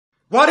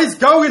What is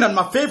going on,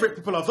 my favorite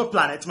people of the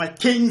planet, my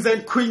kings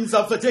and queens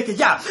of the decade?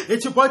 Yeah,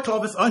 it's your boy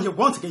Clovis on here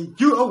once again.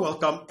 You are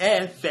welcome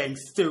and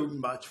thanks so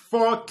much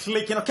for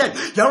clicking. Okay,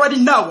 you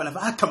already know whenever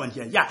I come on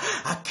here, yeah,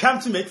 I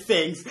come to make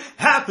things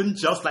happen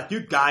just like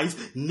you guys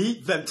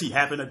need them to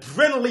happen.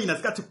 Adrenaline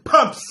has got to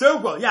pump so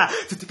well, yeah,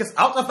 to take us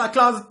out of that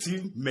closet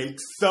to make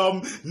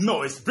some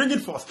noise, bringing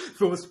forth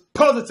those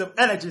positive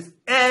energies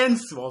and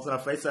smiles on our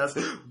faces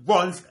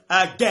once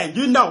again.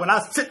 You know, when I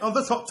sit on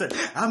this hot seat,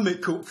 I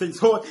make cool things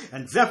hot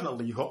and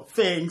definitely hot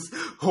things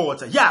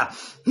hotter. Yeah,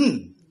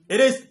 it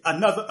is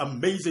another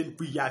amazing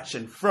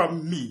reaction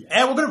from me,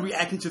 and we're gonna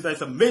react into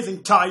this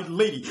amazing Thai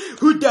lady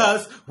who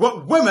does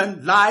what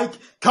women like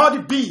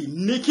Cardi B,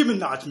 Nicki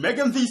Minaj,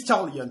 Megan Thee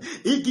Stallion,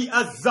 Iggy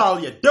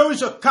Azalea,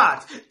 Doja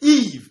Cat,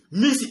 Eve,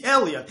 Missy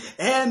Elliott,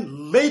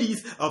 and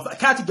ladies of the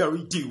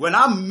category do. When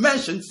I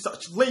mention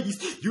such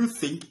ladies, you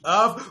think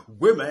of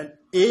women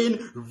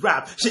in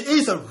rap. She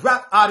is a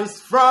rap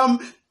artist from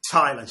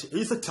Thailand. She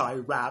is a Thai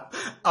rap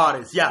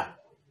artist, yeah.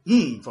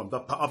 From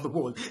the part of the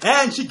world,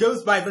 and she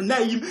goes by the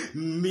name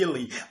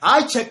Milli.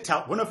 I checked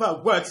out one of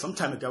her works some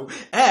time ago,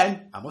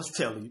 and I must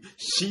tell you,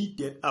 she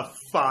did a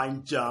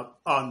fine job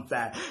on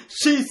that.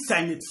 She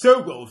sang it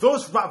so well.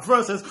 Those rap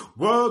verses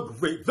were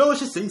great. Though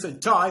she sings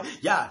in Thai,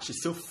 yeah, she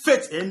still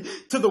fits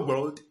into the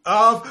world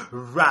of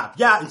rap.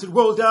 Yeah, into the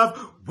world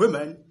of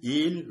women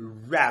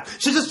in rap.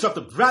 She just dropped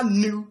a brand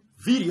new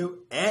video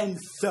and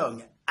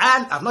song,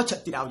 and I've not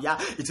checked it out yet.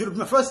 It's gonna be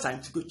my first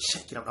time to go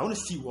check it out. I want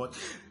to see what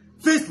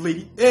this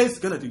lady is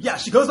gonna do. Yeah,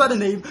 she goes by the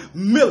name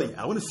Milli.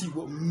 I want to see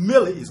what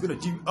Milli is gonna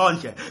do on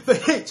here. The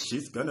hit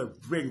she's gonna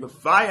bring, the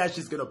fire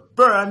she's gonna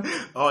burn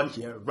on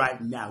here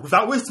right now.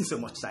 Without wasting so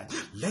much time,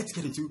 let's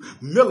get into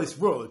Milli's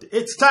world.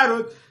 It's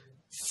titled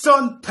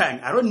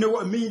Sudpang. I don't know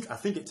what it means. I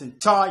think it's in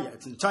Thai. Yeah,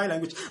 it's in Thai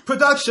language.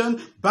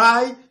 Production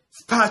by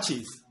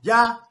Spatchies.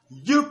 Yeah,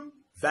 YUPP.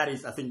 That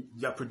is, I think,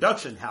 your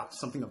production house,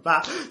 something of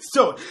that.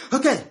 So,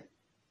 okay,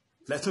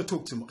 let's not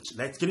talk too much.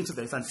 Let's get into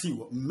this and see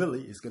what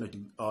Milli is gonna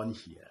do on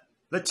here.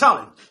 The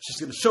talent she's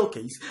going to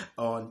showcase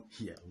on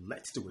here.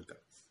 Let's do it, guys.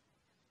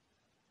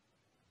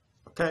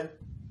 Okay?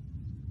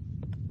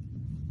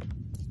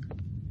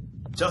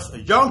 Just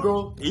a young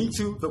girl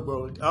into the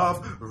world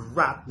of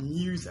rap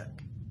music.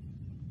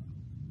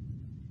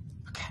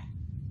 Okay.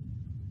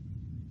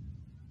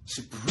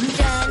 She breathes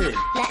in.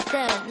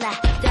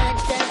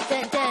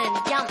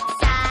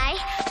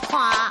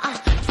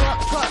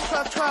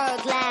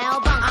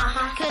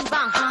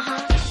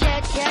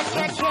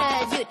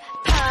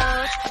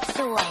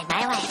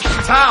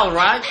 Towel,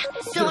 right?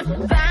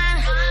 Sudpang.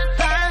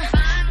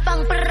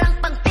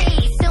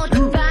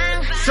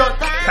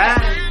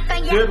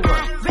 Good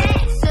one.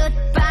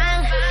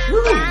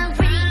 Woo.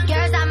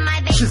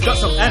 She's got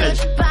some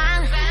energy.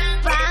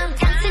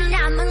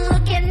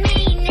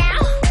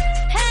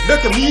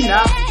 Look at me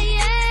now.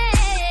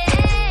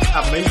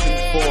 Amazing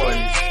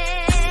voice.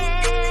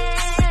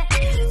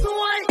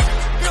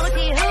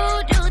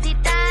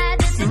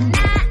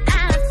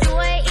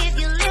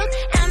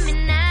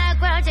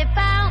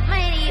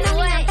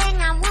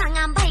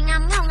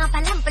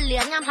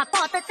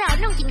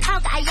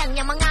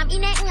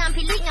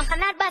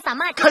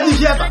 Can you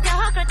hear that?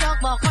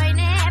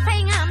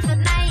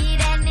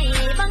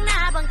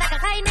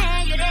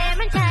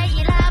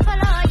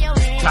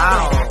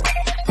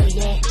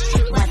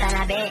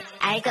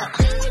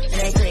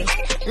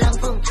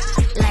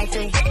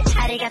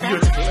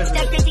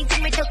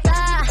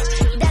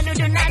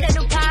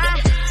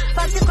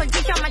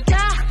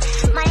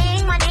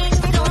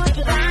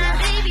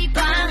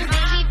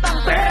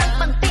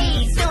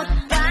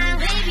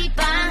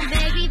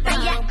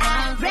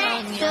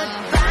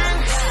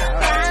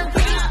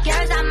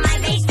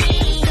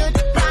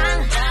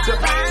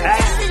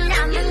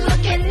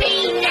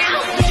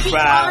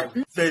 Wow,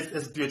 this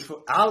is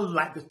beautiful. I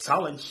like the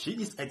talent she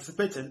is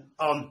exhibiting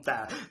on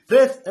that.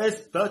 This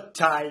is the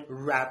Thai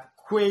rap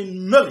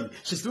queen Milli.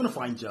 She's doing a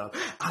fine job.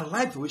 I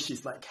like the way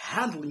she's like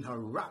handling her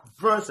rap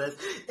verses,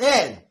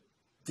 and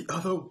the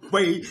other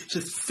way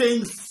she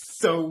sings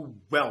so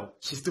well.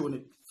 She's doing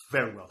it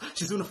very well.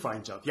 She's doing a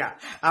fine job. Yeah,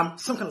 I'm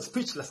some kind of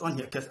speechless on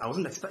here because I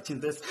wasn't expecting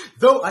this.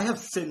 Though I have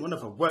seen one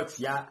of her works,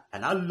 yeah,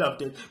 and I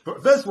loved it.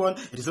 But this one,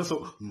 it is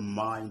also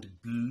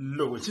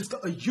mind-blowing. She's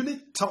got a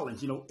unique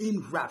talent, you know,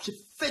 in rap. She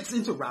fits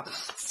into rap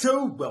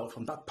so well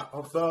from that part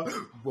of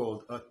the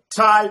world. A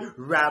Thai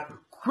rap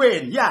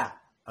queen. Yeah,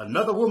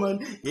 another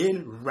woman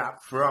in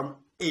rap from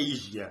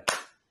Asia.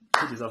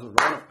 Which is also a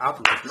round of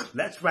applause.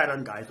 Let's ride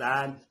on, guys,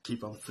 and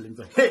keep on feeling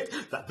the hit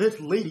that this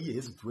lady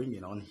is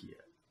bringing on here.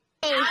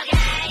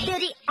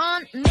 Beauty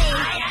on me,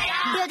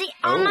 beauty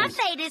on my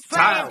face is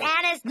fresh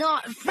and it's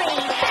not free.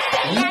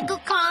 I'm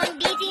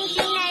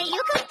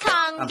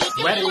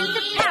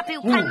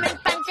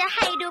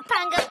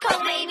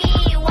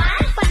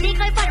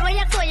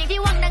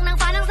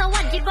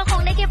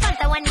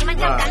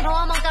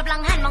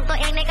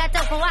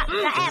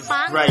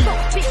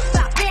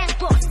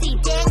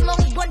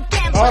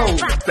Oh,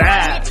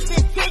 bad.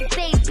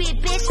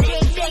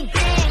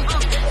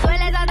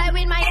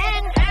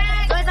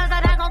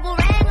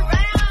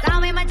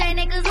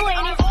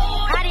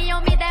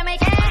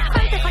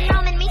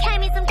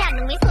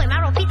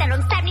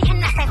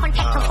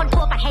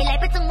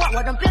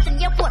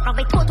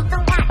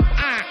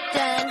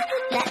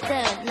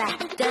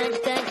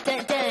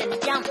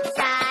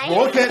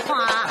 Walk it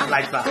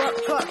like that.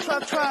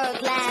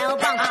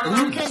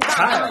 Ooh,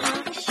 style.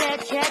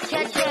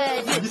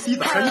 Can you see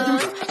that? Can you do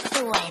that?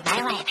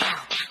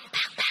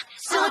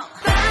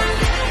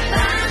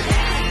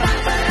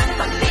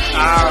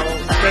 Oh,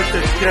 this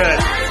is good.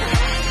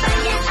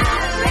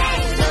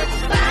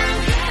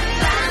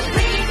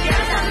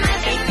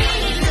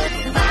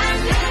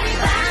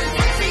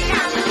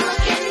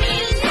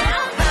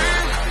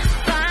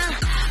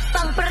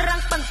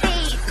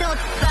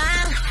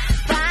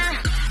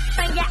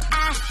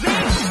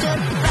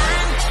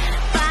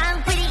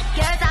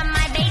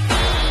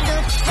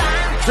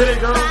 Pretty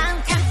girl.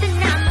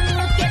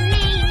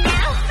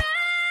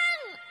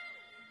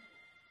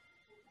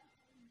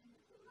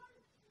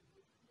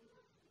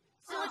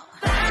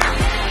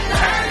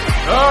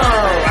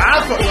 Oh, I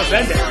thought it was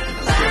ended.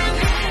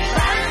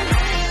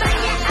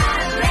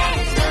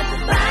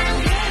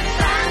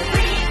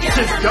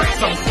 She's got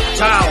some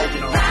style, you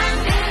know.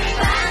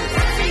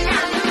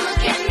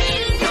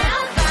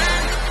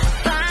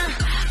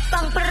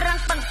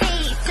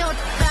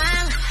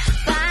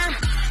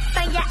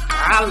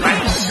 I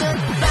like it.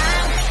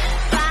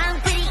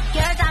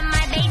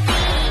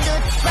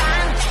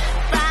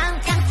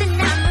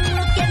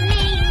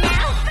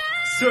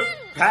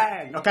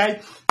 Sudpang, okay?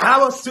 That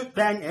was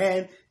Sudpang,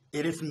 and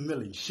it is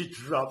Milli. She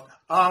dropped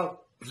a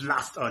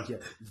blast on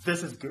here.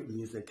 This is good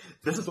music.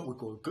 This is what we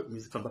call good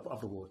music from the part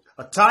of the world.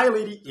 A Thai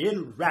lady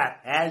in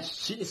rap, and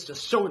she is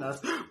just showing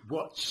us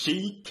what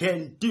she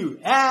can do,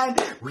 and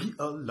we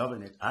are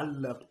loving it. I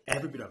loved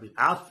every bit of it.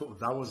 I thought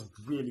that was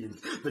brilliant.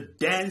 The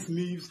dance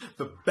moves,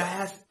 the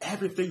bass,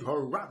 everything,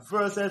 her rap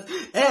verses,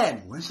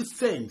 and when she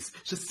sings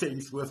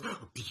with a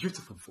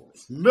beautiful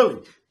voice.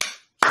 Milli,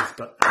 she's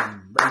got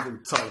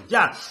amazing talent.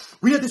 Yeah,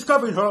 we are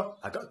discovering her.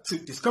 I got to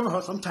discover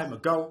her some time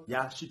ago.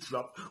 Yeah, she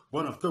dropped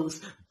one of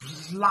those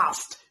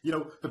blast, you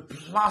know, the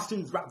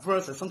blasting rap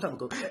verses some time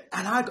ago.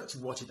 And I got to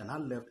watch it and I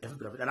loved every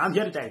bit of it. And I'm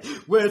here today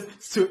with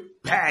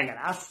Sudpang, and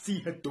I see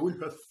her doing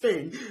her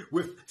thing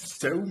with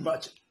so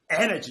much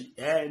energy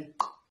and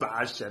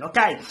passion.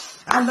 Okay,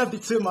 I loved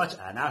it so much,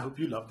 and I hope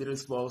you loved it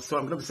as well. So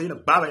I'm going to be saying a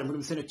bye-bye. I'm going to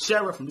be saying a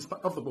cheer from this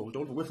part of the world,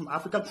 all the way from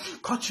Africa.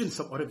 Catch you in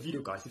some other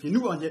video, guys. If you're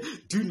new on here,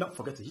 do not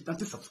forget to hit and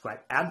to subscribe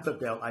and the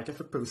bell icon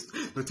for post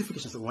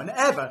notifications. So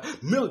whenever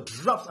Mill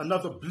drops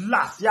another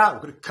blast, yeah,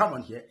 we're going to come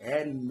on here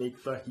and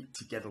make the heat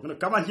together. We're going to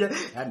come on here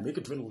and make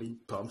adrenaline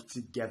pump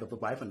together.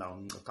 Bye-bye for now.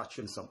 I'll catch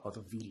you in some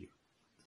other video.